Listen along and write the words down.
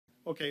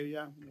Okay,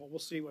 yeah, well, we'll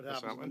see what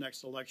happens in the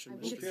next election.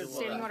 I think it's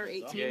Standing Order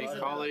 18. Yeah,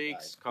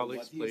 colleagues,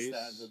 please.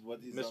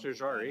 Mr.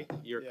 Zari,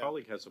 your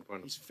colleague has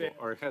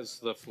has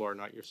the floor,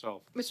 not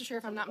yourself. Mr. Chair,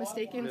 if I'm not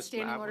mistaken,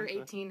 Standing Order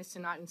 18 is to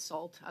not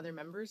insult other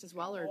members as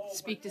well or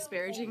speak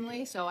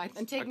disparagingly. So I'm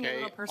taking it a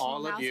little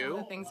personal now.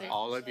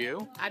 All of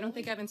you. I don't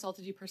think I've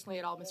insulted you personally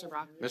at all, Mr.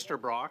 Brock. Mr.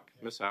 Brock,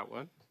 Ms.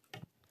 Atwood.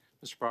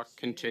 Mr. Brock,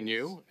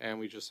 continue, and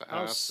we just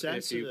ask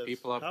if you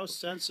people have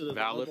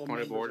valid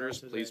point of orders,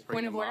 please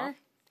bring them up. Point of order.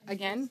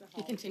 Again,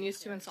 he continues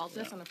to insult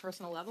us on a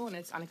personal level, and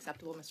it's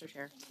unacceptable, Mr.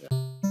 Chair.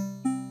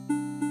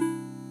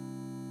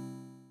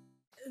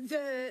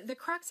 The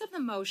crux of the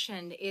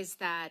motion is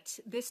that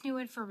this new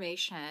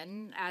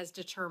information, as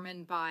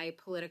determined by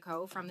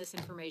Politico from this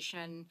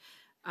information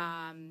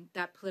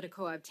that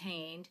Politico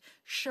obtained,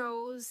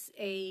 shows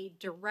a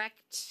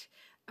direct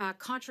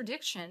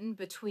contradiction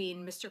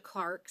between Mr.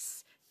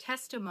 Clark's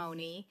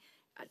testimony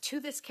to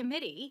this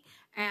committee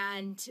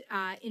and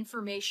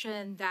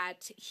information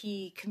that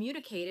he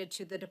communicated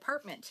to the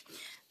department.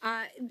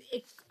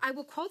 I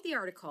will quote the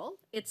article.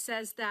 It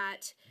says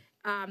that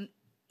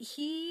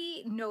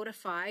he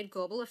notified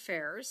Global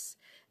Affairs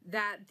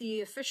that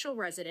the official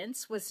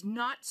residence was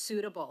not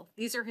suitable.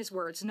 These are his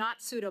words,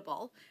 not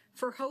suitable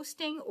for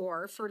hosting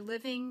or for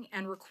living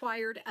and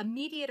required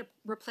immediate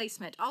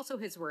replacement. Also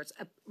his words,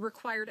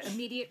 required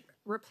immediate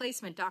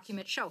replacement,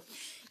 document show.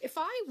 If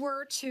I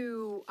were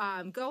to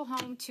go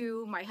home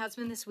to my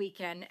husband this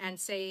weekend and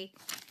say,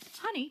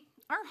 honey,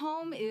 our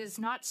home is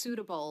not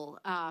suitable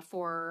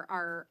for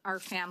our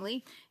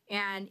family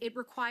and it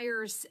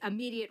requires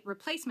immediate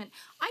replacement,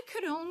 I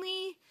could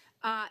only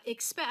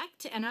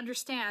expect and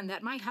understand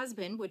that my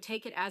husband would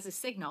take it as a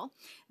signal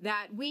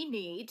that we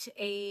need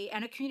a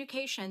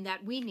communication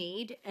that we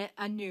need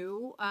a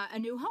new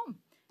home.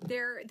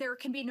 There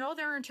can be no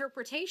other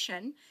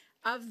interpretation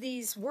of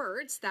these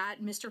words that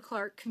Mr.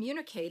 Clark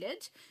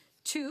communicated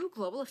to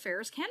Global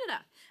Affairs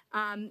Canada.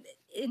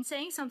 In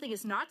saying something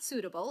is not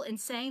suitable, in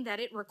saying that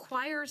it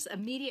requires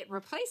immediate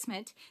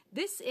replacement,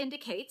 this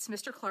indicates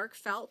Mr. Clark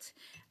felt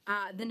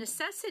the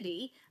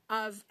necessity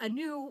of a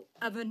new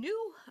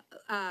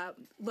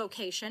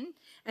location,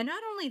 and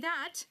not only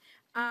that,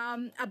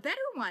 a better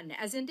one,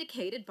 as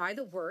indicated by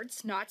the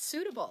words "not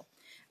suitable."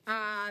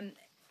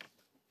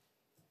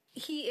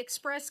 He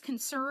expressed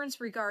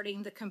concerns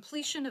regarding the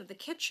completion of the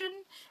kitchen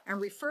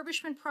and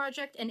refurbishment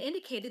project and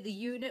indicated the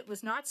unit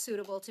was not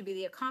suitable to be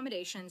the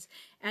accommodations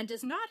and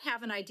does not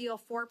have an ideal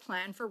floor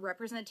plan for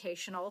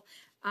representational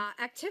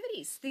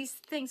activities. These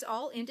things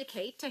all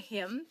indicate to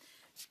him,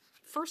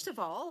 first of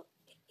all,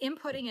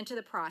 inputting into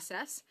the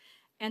process,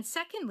 and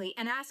secondly,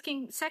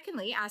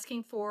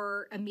 asking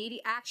for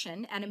immediate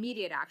action,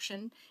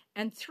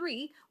 and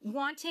three,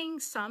 wanting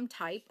some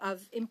type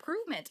of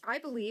improvement. I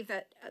believe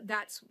that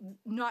that's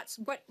not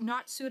what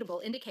not suitable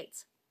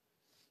indicates.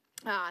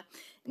 Now,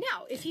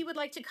 if he would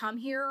like to come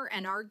here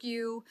and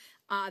argue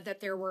that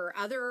there were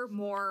other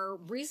more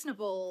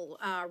reasonable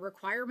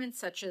requirements,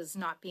 such as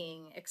not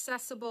being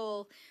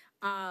accessible,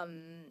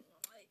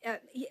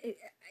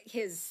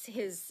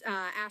 his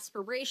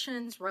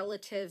aspirations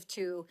relative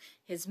to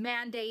his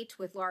mandate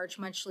with large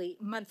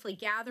monthly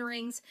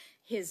gatherings,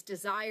 his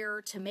desire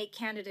to make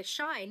Canada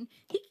shine,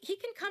 he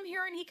can come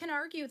here and he can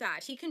argue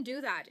that. He can do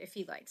that if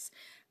he likes.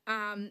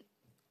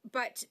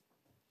 But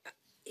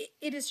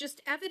it is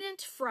just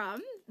evident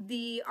from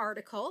the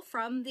article,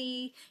 from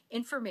the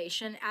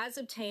information as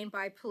obtained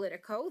by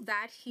Politico,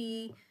 that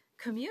he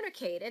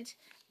communicated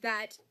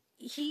that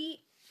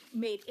he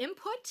made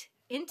input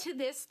into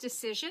this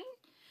decision,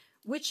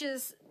 which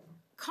is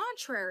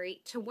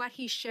contrary to what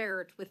he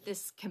shared with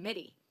this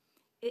committee.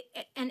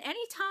 And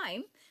any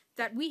time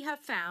that we have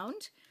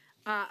found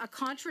a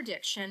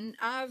contradiction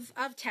of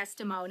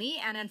testimony,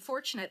 and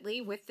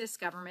unfortunately with this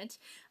government,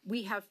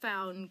 we have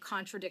found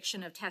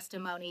contradiction of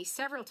testimony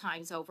several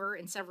times over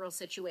in several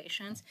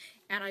situations,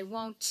 and I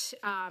won't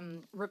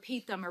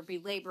repeat them or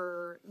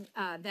belabor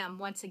them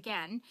once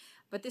again,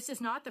 but this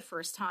is not the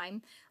first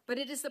time. But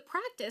it is the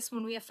practice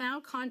when we have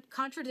found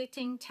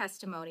contradicting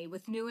testimony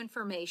with new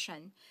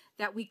information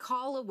that we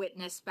call a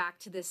witness back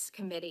to this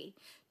committee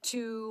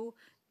to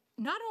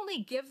not only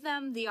give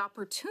them the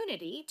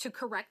opportunity to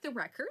correct the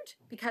record,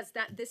 because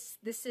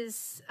this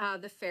is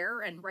the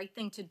fair and right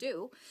thing to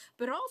do,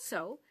 but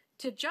also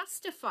to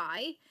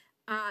justify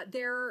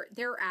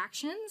their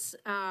actions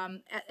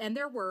and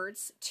their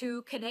words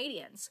to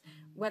Canadians,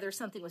 whether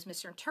something was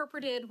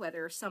misinterpreted,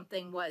 whether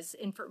something was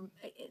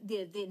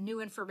the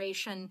new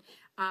information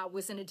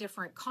was in a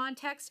different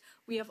context.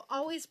 We have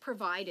always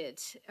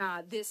provided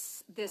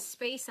this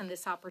space and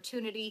this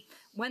opportunity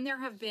when there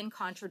have been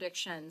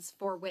contradictions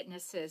for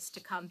witnesses to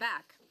come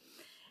back.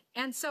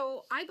 And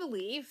so I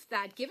believe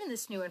that given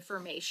this new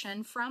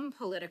information from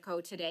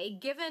Politico today,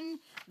 given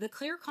the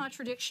clear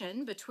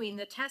contradiction between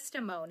the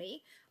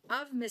testimony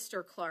of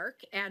Mr.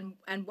 Clark and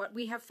what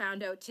we have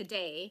found out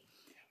today,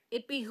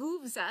 it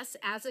behooves us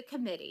as a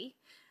committee,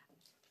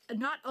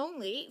 not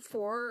only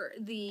for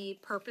the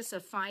purpose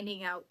of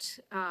finding out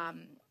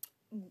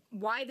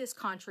why this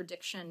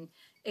contradiction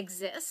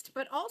exists,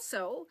 but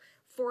also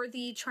for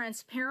the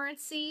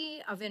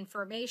transparency of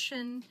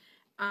information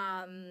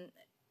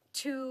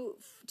to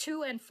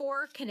and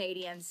for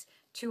Canadians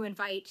to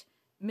invite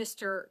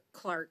Mr.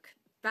 Clark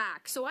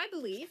back. So I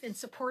believe in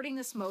supporting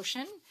this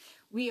motion.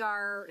 We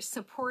are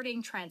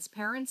supporting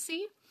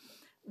transparency.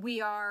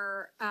 We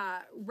are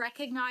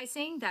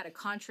recognizing that a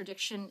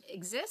contradiction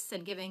exists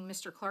and giving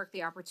Mr. Clark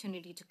the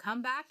opportunity to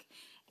come back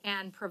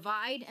and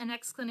provide an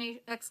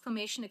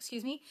exclamation,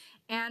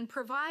 and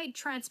provide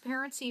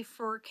transparency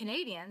for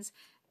Canadians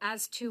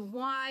as to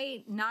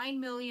why $9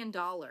 million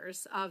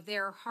of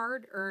their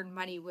hard-earned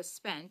money was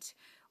spent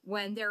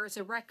when there is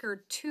a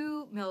record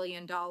 $2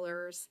 million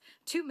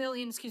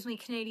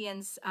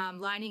Canadians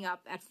lining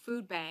up at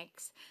food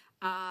banks,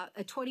 a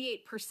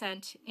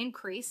 28%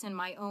 increase in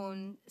my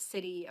own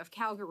city of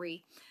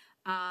Calgary.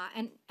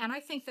 And I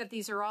think that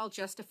these are all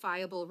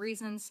justifiable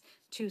reasons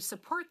to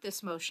support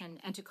this motion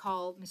and to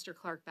call Mr.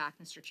 Clark back,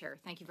 Mr. Chair.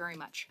 Thank you very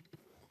much.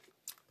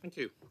 Thank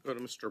you. Go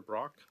to Mr.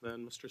 Brock,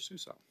 then Mr.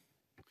 Sousa.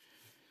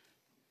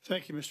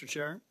 Thank you, Mr.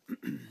 Chair.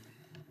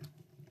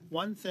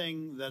 One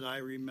thing that I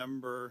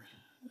remember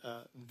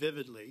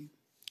vividly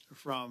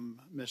from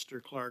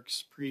Mr.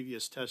 Clark's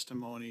previous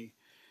testimony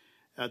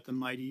at the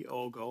mighty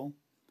Ogo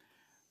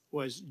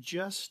was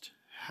just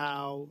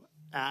how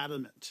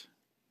adamant,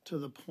 to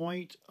the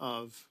point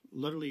of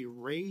literally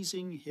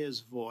raising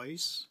his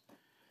voice,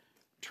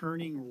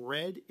 turning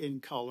red in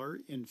color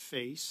in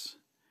face,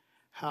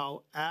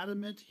 how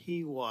adamant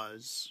he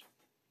was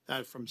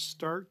that from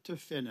start to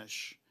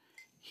finish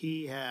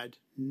he had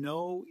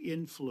no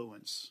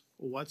influence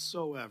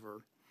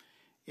whatsoever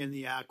in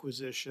the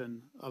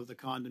acquisition of the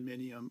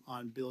condominium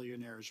on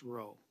Billionaires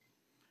Row.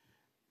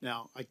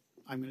 Now,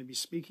 I'm going to be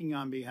speaking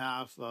on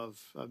behalf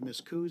of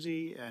Ms.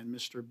 Kuzi and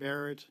Mr.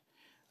 Barrett.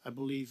 I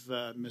believe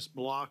Ms.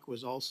 Block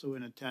was also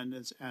in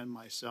attendance, and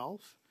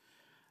myself.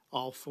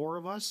 All four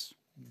of us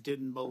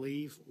didn't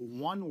believe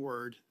one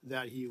word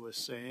that he was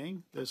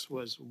saying. This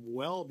was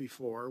well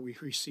before we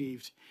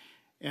received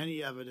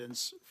any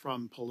evidence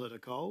from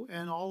Politico,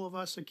 and all of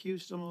us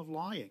accused him of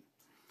lying,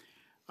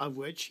 of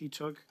which he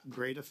took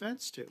great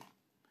offense to.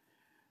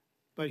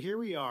 But here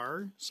we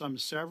are, some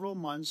several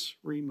months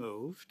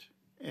removed,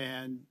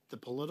 and the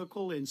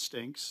political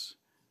instincts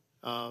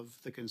of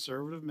the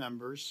Conservative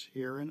members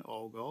here in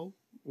Ogo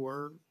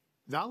were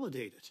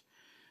validated,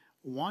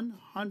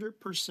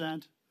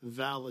 100%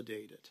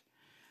 validated,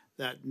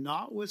 that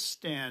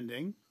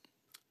notwithstanding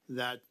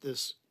that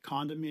this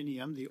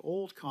condominium, the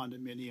old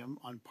condominium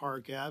on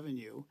Park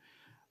Avenue,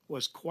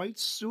 was quite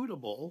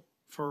suitable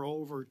for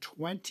over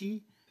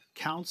 20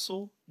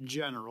 council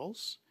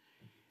generals,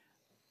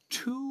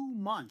 2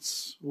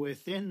 months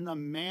within the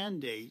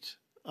mandate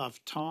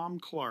of Tom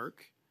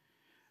Clark,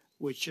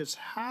 which just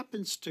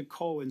happens to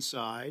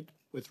coincide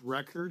with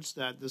records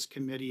that this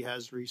committee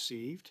has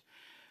received,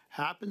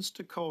 happens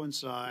to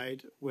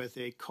coincide with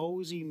a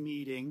cozy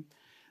meeting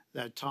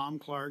that Tom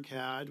Clark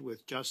had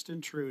with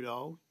Justin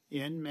Trudeau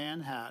in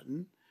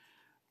Manhattan,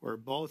 where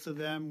both of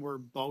them were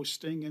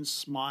boasting and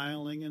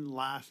smiling and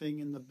laughing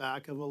in the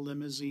back of a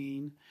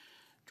limousine,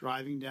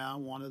 driving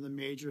down one of the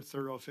major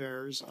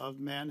thoroughfares of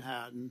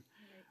Manhattan.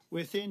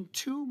 Within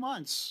 2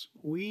 months,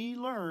 we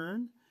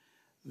learn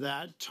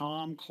that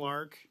Tom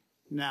Clark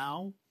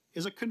now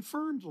is a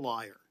confirmed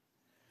liar.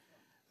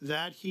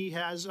 That he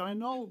has, I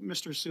know,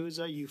 Mr.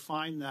 Sousa, you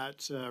find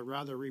that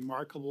rather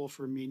remarkable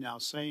for me now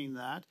saying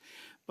that,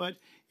 but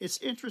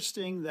it's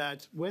interesting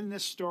that when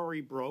this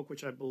story broke,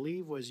 which I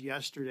believe was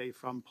yesterday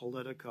from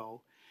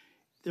Politico,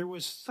 there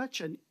was such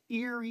an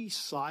eerie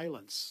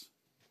silence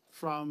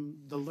from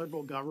the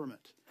Liberal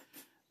government.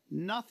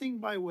 Nothing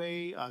by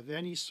way of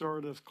any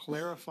sort of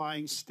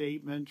clarifying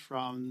statement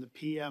from the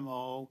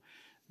PMO,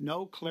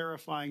 no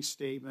clarifying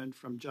statement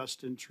from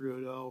Justin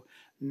Trudeau,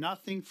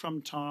 nothing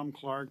from Tom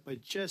Clark,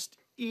 but just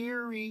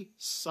eerie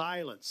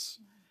silence,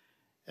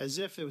 as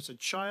if it was a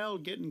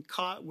child getting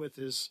caught with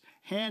his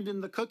hand in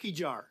the cookie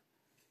jar.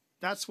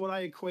 That's what I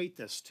equate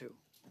this to.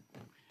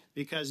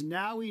 Because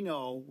now we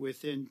know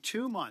within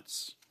 2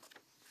 months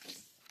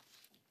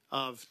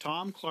of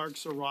Tom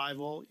Clark's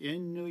arrival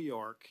in New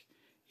York,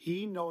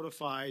 he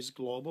notifies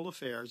Global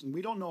Affairs, and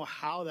we don't know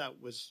how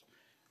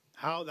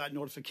that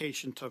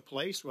notification took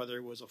place, whether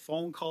it was a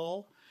phone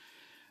call,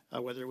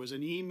 whether it was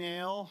an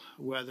email,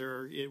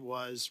 whether it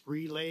was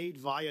relayed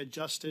via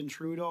Justin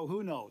Trudeau,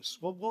 who knows?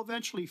 We'll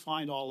eventually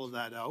find all of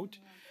that out,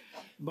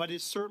 but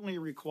it certainly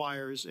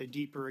requires a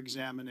deeper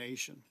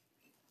examination.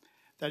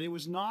 That it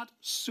was not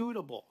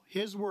suitable,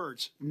 his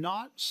words,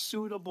 not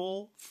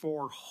suitable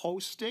for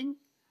hosting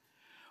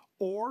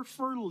or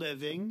for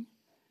living,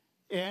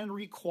 and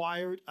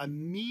required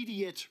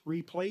immediate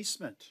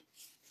replacement.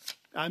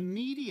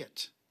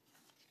 Immediate.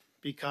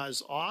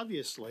 Because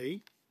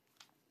obviously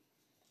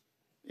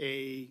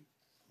a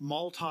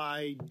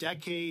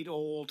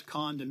multi-decade-old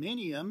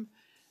condominium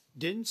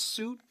didn't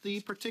suit the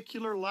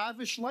particular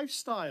lavish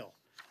lifestyle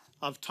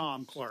of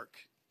Tom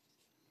Clark.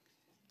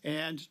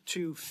 And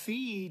to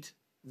feed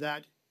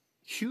that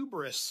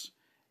hubris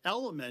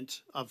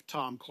element of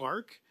Tom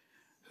Clark,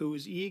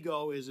 whose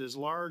ego is as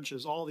large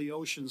as all the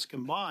oceans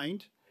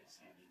combined.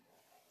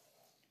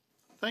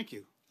 Thank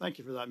you. Thank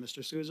you for that,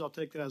 Mr. Suze. I'll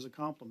take that as a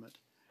compliment.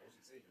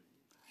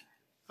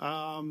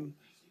 Wanted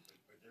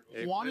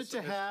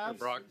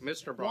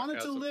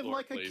to live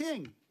like a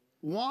king.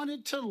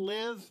 Wanted to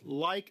live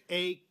like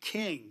a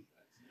king.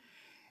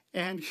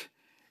 And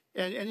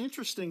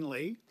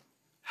interestingly,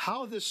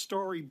 how this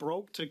story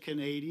broke to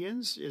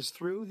Canadians is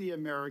through the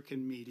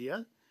American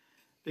media,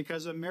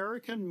 because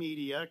American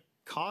media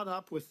caught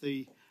up with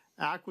the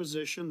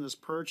acquisition, this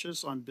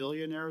purchase on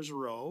Billionaires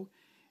Row,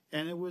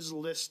 and it was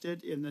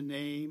listed in the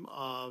name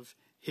of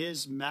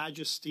His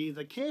Majesty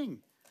the King.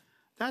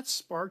 That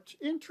sparked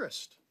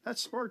interest. That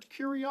sparked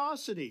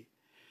curiosity.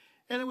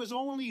 And it was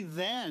only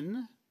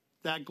then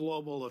that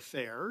Global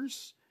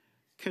Affairs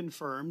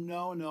confirmed,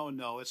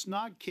 no, it's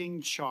not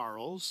King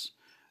Charles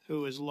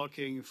who is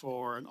looking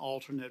for an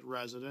alternate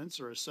residence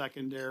or a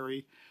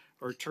secondary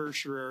or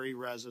tertiary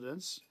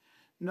residence.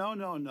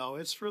 No,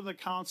 it's for the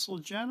Consul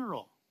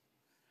General.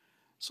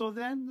 So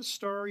then the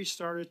story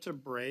started to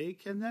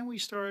break, and then we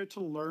started to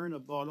learn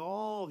about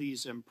all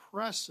these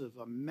impressive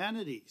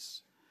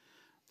amenities.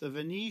 The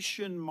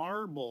Venetian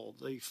marble,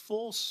 the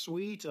full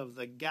suite of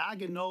the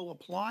Gaggenau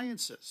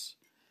appliances.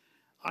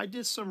 I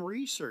did some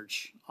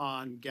research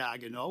on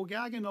Gaggenau.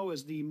 Gaggenau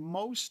is the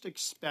most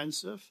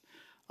expensive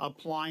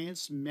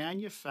appliance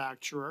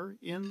manufacturer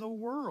in the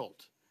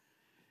world.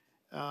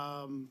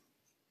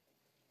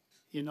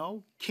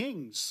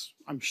 Kings,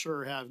 I'm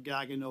sure, have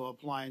Gaggenau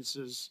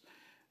appliances.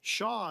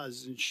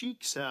 Shaws and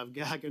sheiks have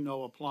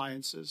Gaggenau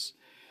appliances.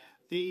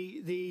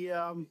 The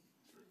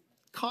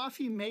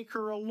coffee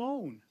maker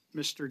alone,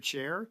 Mr.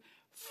 Chair,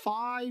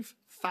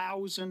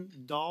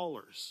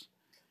 $5,000.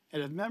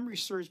 And if memory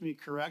serves me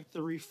correct,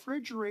 the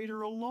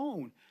refrigerator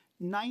alone,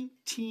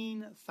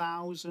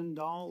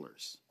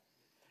 $19,000.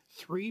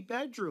 3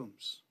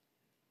 bedrooms,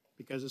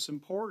 because it's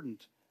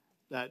important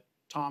that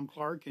Tom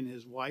Clark and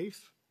his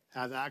wife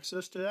have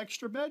access to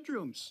extra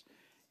bedrooms.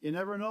 You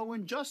never know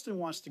when Justin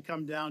wants to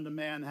come down to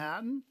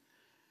Manhattan,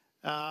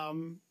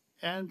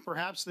 and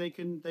perhaps they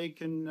can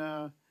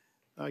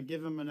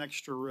give him an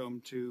extra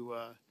room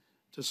to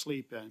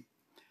sleep in.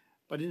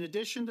 But in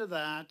addition to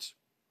that,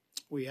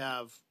 we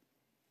have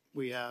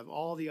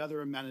all the other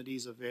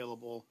amenities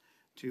available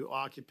to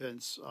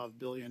occupants of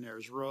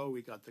Billionaires Row.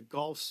 We got the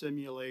golf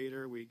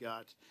simulator. We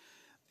got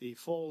the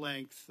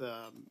full-length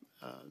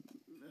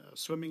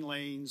swimming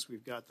lanes.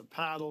 We've got the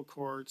paddle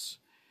courts.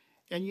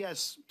 And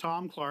yes,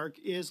 Tom Clark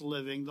is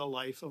living the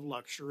life of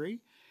luxury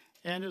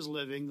and is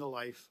living the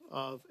life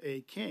of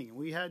a king.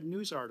 We had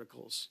news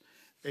articles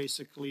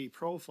basically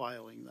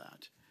profiling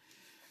that.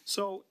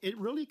 So it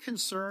really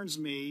concerns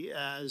me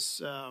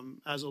as a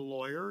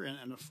lawyer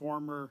and a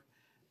former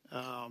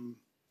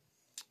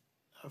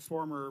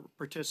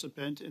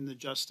participant in the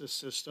justice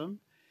system,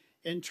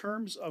 in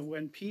terms of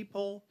when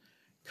people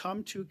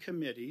come to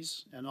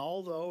committees, and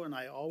although, and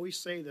I always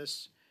say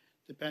this,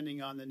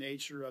 depending on the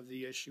nature of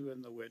the issue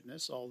and the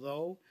witness,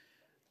 although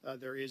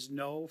there is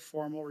no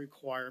formal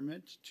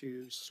requirement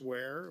to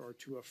swear or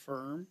to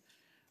affirm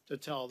to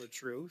tell the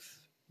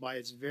truth, by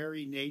its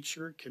very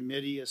nature,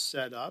 committee is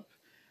set up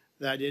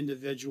that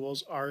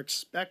individuals are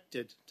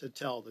expected to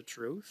tell the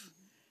truth.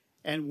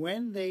 And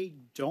when they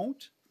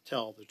don't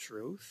tell the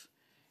truth,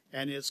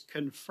 and it's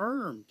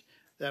confirmed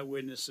that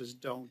witnesses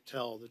don't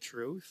tell the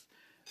truth,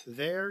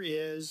 there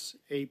is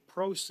a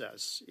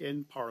process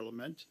in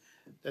Parliament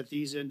that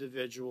these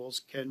individuals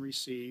can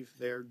receive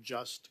their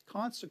just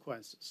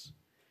consequences.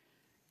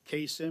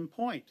 Case in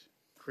point,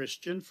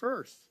 Christian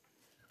Firth.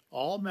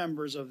 All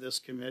members of this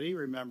committee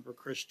remember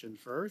Christian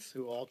Firth,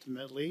 who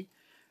ultimately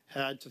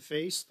had to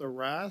face the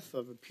wrath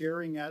of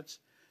appearing at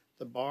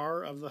the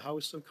bar of the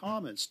House of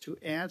Commons to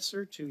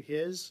answer to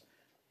his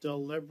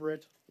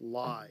deliberate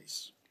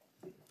lies.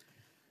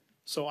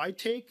 So I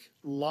take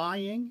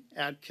lying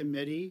at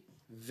committee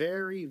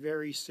very,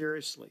 very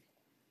seriously.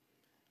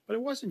 But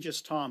it wasn't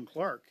just Tom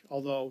Clark,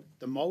 although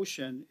the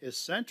motion is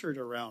centered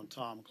around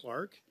Tom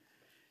Clark.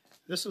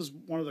 This is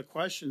one of the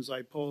questions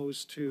I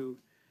posed to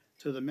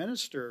the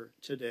minister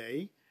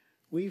today.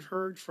 We've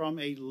heard from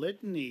a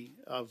litany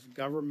of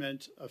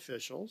government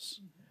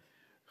officials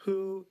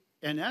who,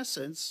 in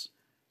essence,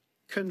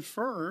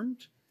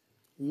 confirmed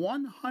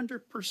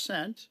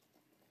 100%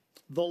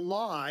 the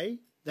lie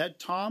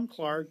that Tom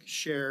Clark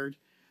shared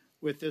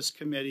with this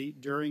committee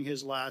during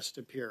his last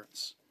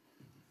appearance,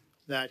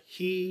 that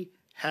he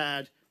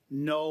had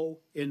no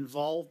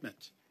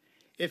involvement.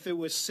 If it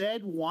was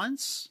said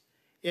once,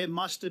 it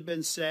must have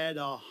been said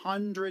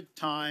 100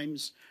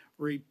 times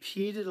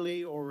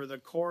repeatedly over the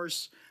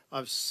course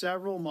of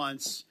several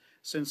months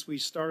since we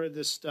started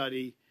this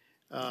study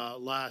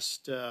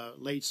last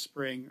late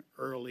spring,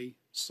 early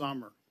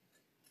summer.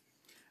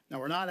 Now,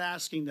 we're not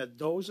asking that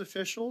those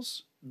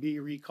officials be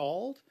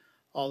recalled,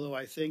 although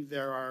I think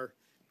there are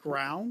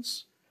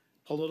grounds,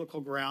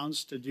 political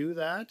grounds to do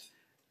that.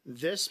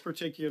 This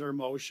particular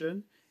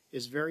motion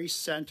is very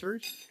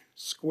centered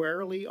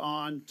squarely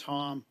on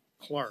Tom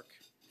Clark.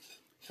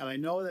 And I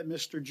know that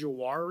Mr.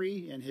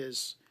 Jawari, in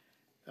his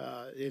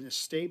in his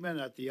statement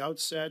at the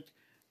outset,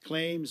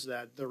 claims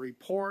that the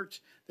report,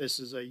 this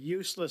is a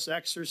useless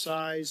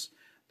exercise.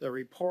 The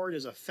report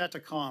is a fait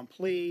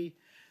accompli.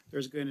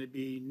 There's going to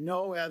be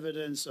no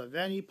evidence of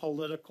any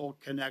political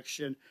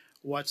connection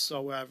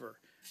whatsoever.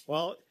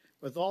 Well,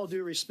 with all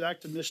due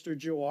respect to Mr.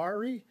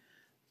 Juari,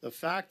 the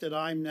fact that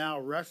I'm now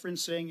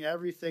referencing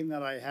everything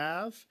that I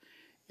have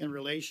in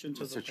relation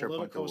to the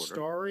political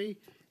story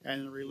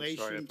and in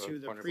relation to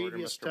the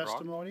previous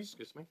testimony.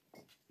 Excuse me,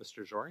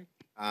 Mr. Juari.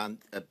 And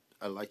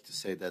I'd like to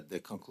say that the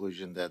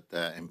conclusion that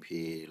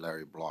MP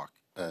Larry Block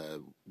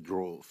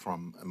drew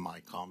from my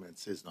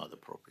comments is not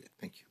appropriate.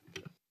 Thank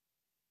you.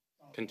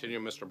 Continue,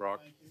 Mr.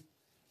 Brock.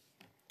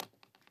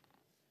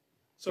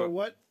 So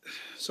what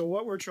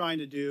we're trying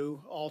to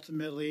do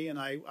ultimately, and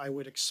I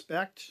would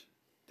expect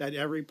that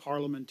every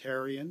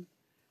parliamentarian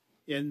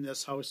in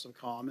this House of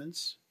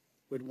Commons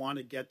would want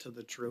to get to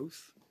the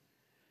truth.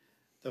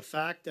 The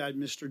fact that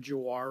Mr.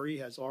 Juari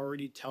has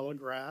already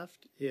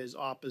telegraphed his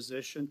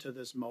opposition to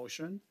this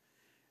motion,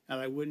 and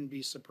I wouldn't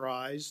be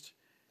surprised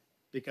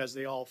because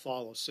they all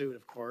follow suit,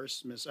 of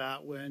course. Ms.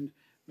 Atwin,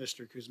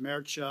 Mr.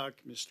 Kuzmerchuk,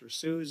 Mr.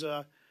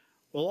 Souza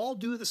will all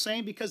do the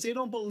same because they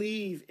don't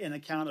believe in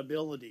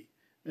accountability,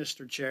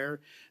 Mr. Chair.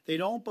 They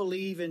don't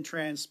believe in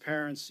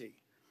transparency.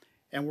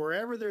 And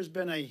wherever there's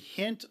been a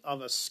hint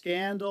of a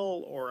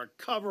scandal or a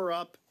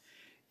cover-up,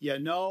 you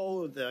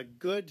know the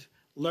good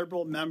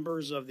Liberal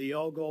members of the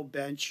Ogo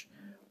bench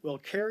will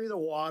carry the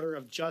water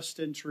of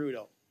Justin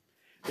Trudeau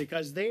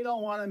because they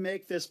don't want to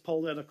make this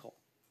political.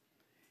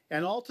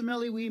 And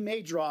ultimately, we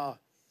may draw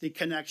the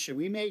connection.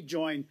 We may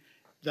join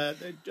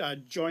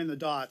the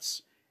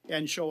dots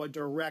and show a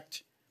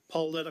direct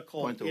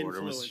political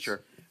influence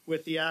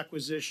with the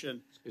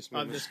acquisition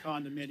of this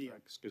condominium.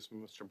 Excuse me,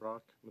 Mr.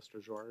 Brock,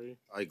 Mr. Juari.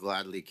 I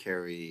gladly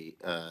carry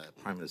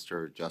Prime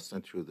Minister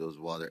Justin Trudeau's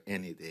water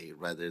any day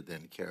rather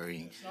than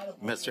carrying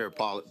Mr.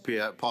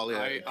 Pierre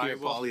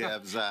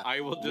Poilievre's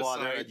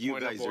water that you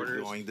guys are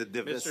doing. The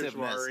divisiveness. Mr.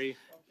 Juari,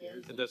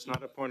 that's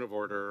not a point of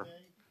order.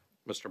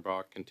 Mr.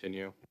 Brock,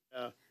 continue.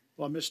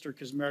 Well, Mr.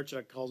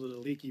 Kuzmerchuk calls it a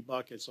leaky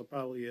bucket, so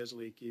probably is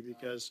leaky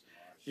because,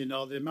 you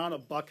know, the amount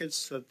of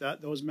buckets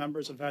that those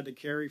members have had to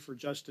carry for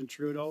Justin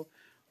Trudeau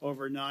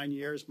over 9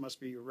 years must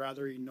be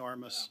rather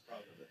enormous.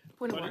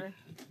 Point of order.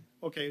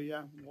 Okay,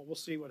 yeah, well, we'll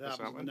see what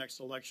happens in the next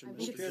election.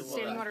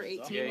 Standing order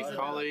 18. Yeah,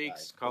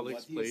 colleagues,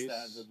 please.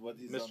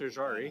 Mr.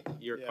 Juari,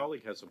 your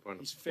colleague has a point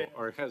of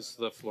or has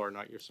the floor,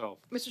 not yourself.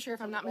 Mr. Chair,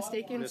 if I'm not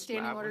mistaken,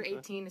 standing order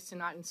 18 is to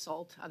not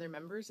insult other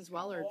members as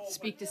well or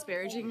speak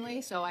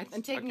disparagingly. So I'm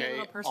taking it a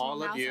little personal all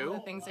now. Of you, some of the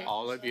things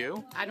all of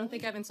you. I don't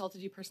think I've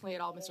insulted you personally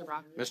at all, Mr.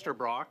 Brock. Mr.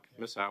 Brock,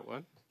 Ms.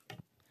 Atwin.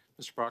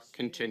 Mr. Brock,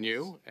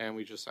 continue, and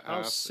we just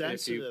ask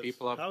if you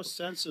people have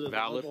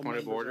valid point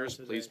of orders,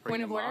 please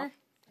bring them up. Point of order.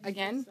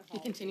 Again, he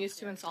continues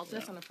to insult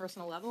us on a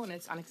personal level, and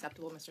it's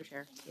unacceptable, Mr.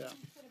 Chair. Yeah.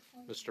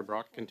 Mr.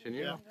 Brock,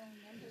 continue. Yeah.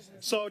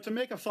 So to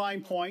make a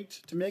fine point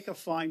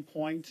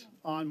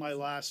on my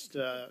last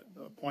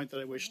point that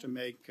I wish to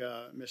make,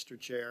 Mr.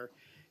 Chair,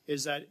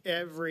 is that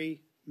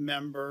every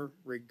member,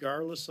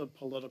 regardless of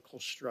political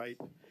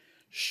stripe,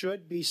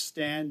 should be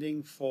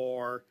standing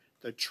for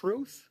the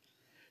truth,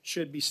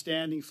 should be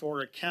standing for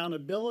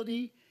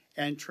accountability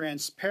and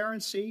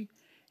transparency.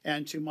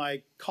 And to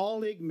my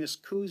colleague, Ms.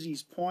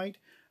 Kuzi's point,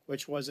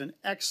 which was an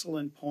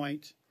excellent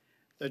point,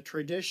 the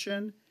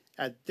tradition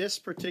at this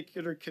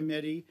particular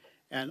committee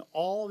and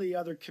all the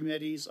other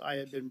committees I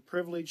have been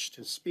privileged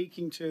to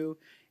speaking to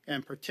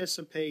and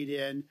participate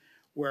in,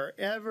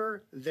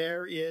 wherever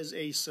there is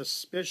a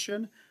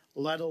suspicion,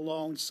 let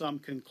alone some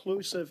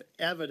conclusive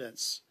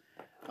evidence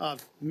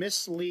of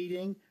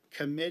misleading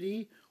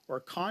committee or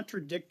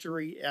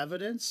contradictory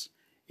evidence,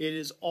 it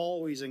is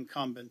always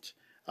incumbent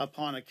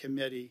upon a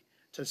committee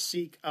to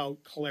seek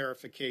out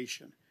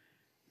clarification.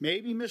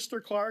 Maybe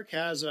Mr. Clark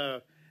has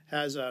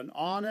an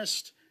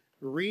honest,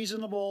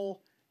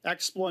 reasonable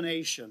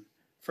explanation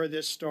for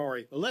this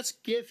story, but let's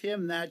give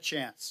him that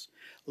chance.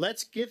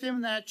 Let's give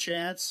him that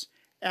chance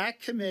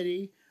at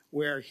committee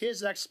where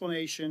his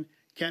explanation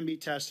can be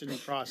tested in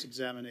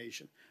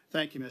cross-examination.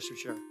 Thank you, Mr.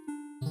 Chair.